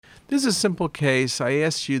This is a simple case. I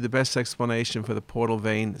asked you the best explanation for the portal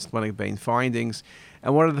vein, splenic vein findings.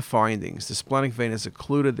 And what are the findings? The splenic vein is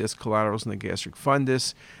occluded, there's collaterals in the gastric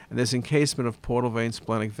fundus, and there's encasement of portal vein,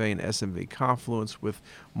 splenic vein, SMV confluence with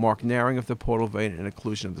marked narrowing of the portal vein and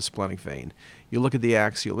occlusion of the splenic vein. You look at the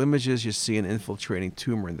axial images, you see an infiltrating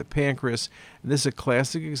tumor in the pancreas, and this is a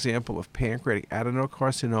classic example of pancreatic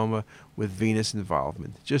adenocarcinoma with venous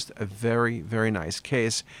involvement. Just a very, very nice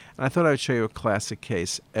case, and I thought I would show you a classic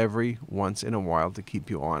case every once in a while to keep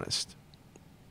you honest.